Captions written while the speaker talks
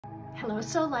Hello,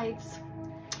 Soul Lights.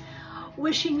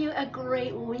 Wishing you a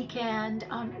great weekend.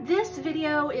 This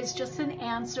video is just an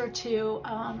answer to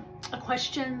a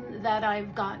question that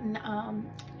I've gotten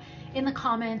in the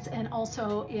comments and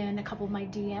also in a couple of my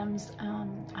DMs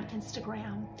on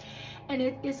Instagram. And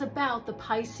it is about the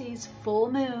Pisces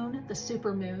full moon, the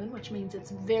super moon, which means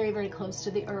it's very, very close to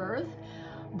the earth.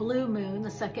 Blue moon, the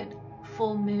second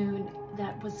full moon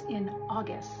that was in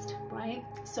August, right?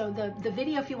 So the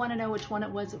video, if you want to know which one it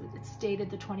was, it's dated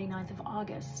the 29th of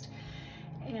August.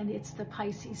 And it's the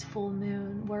Pisces full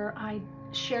moon, where I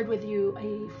shared with you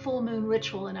a full moon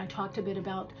ritual, and I talked a bit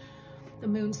about the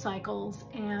moon cycles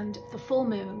and the full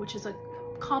moon, which is a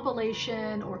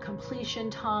compilation or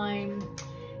completion time.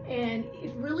 And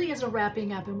it really is a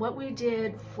wrapping up. And what we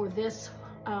did for this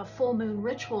full moon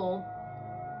ritual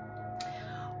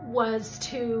was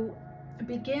to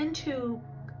begin to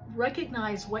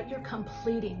recognize what you're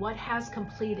completing, what has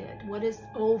completed, what is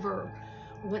over,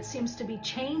 what seems to be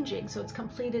changing. So it's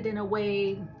completed in a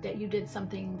way that you did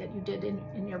something that you did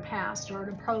in your past, or an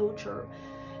approach, or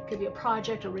it could be a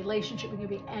project, a relationship, it could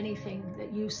be anything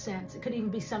that you sense. It could even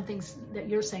be something that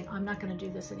you're saying, I'm not going to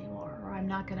do this anymore, or I'm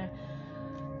not going to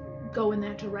go in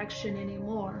that direction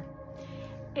anymore.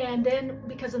 And then,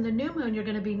 because in the new moon, you're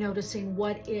going to be noticing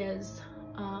what is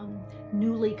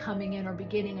newly coming in or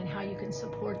beginning, and how you can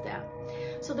support that.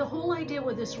 So the whole idea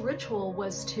with this ritual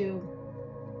was to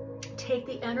take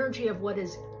the energy of what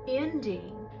is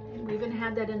ending, and we even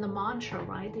had that in the mantra,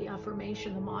 right? The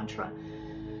affirmation, the mantra,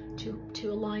 to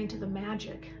align to the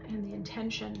magic and the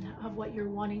intention of what you're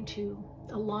wanting to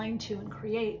align to and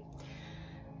create.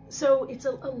 So it's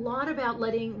a lot about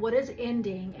letting what is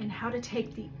ending and how to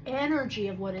take the energy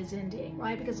of what is ending,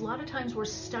 right? Because a lot of times we're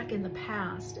stuck in the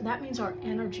past, and that means our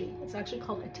energy, it's actually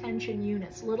called attention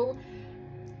units, little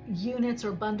units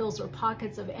or bundles or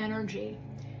pockets of energy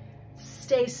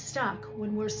stay stuck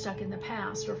when we're stuck in the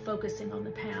past or focusing on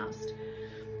the past.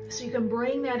 So you can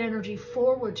bring that energy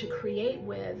forward to create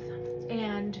with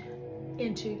and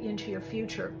into your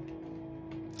future.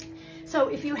 So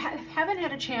if you haven't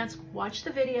had a chance, watch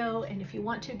the video, and if you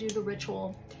want to do the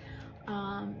ritual,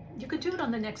 you could do it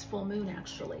on the next full moon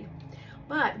actually.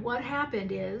 But what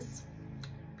happened is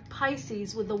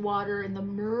Pisces, with the water and the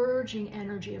merging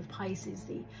energy of Pisces,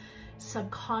 the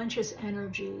subconscious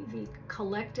energy, the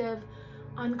collective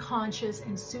unconscious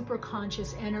and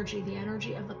superconscious energy, the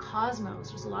energy of the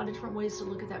cosmos. There's a lot of different ways to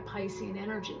look at that Piscean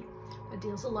energy. It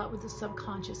deals a lot with the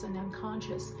subconscious and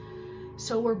unconscious.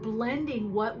 So we're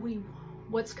blending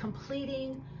what's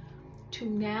completing to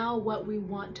now what we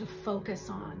want to focus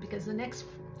on, because the next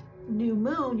new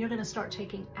moon, you're going to start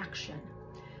taking action.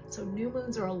 So new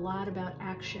moons are a lot about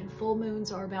action. Full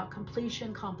moons are about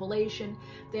completion, compilation.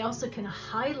 They also can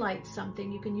highlight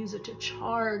something. You can use it to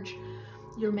charge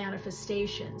your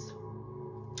manifestations.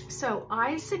 So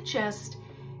I suggest,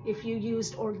 if you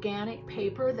used organic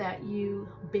paper, that you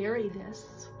bury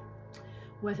this,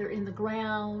 whether in the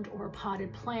ground or a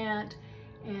potted plant,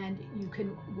 and you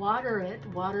can water it,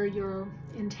 water your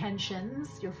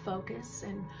intentions, your focus,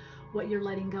 and what you're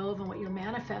letting go of and what you're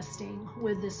manifesting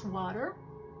with this water.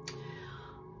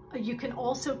 You can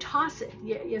also toss it,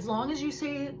 as long as you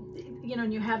say, you know,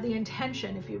 and you have the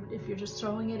intention. If you're just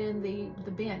throwing it in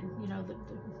the bin, you know,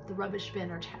 the rubbish bin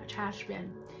or trash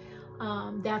bin,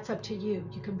 that's up to you.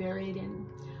 You can bury it in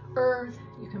earth,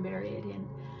 you can bury it in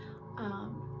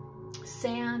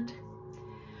sand.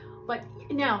 But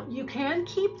now you can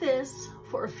keep this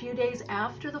for a few days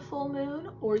after the full moon,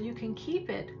 or you can keep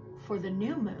it for the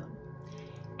new moon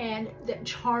and then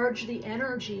charge the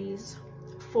energies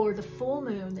for the full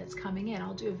moon that's coming in.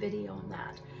 I'll do a video on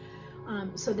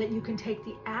that, so that you can take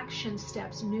the action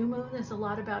steps. New moon is a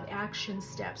lot about action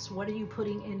steps. What are you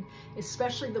putting in,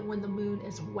 especially when the moon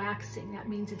is waxing? That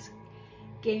means it's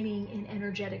gaining in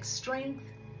energetic strength,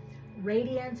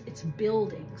 radiance, it's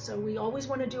building. So we always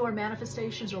want to do our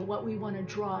manifestations, or what we want to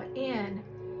draw in,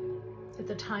 at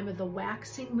the time of the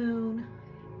waxing moon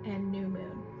and new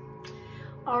moon.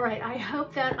 All right, I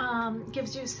hope that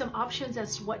gives you some options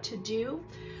as to what to do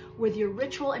with your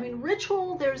ritual. I mean,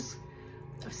 ritual,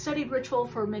 I've studied ritual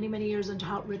for many, many years and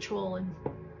taught ritual and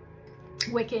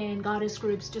Wiccan, goddess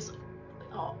groups, just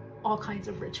all kinds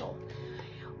of ritual.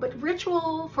 But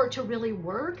ritual, for it to really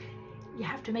work, you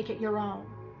have to make it your own.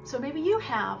 So maybe you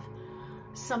have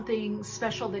something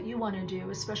special that you want to do,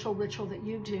 a special ritual that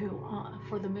you do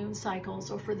for the moon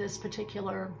cycles, or for this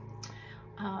particular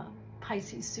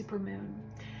Pisces supermoon.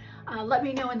 Let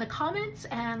me know in the comments,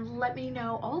 and let me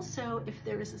know also if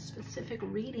there is a specific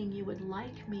reading you would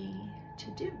like me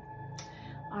to do.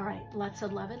 All right, lots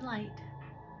of love and light.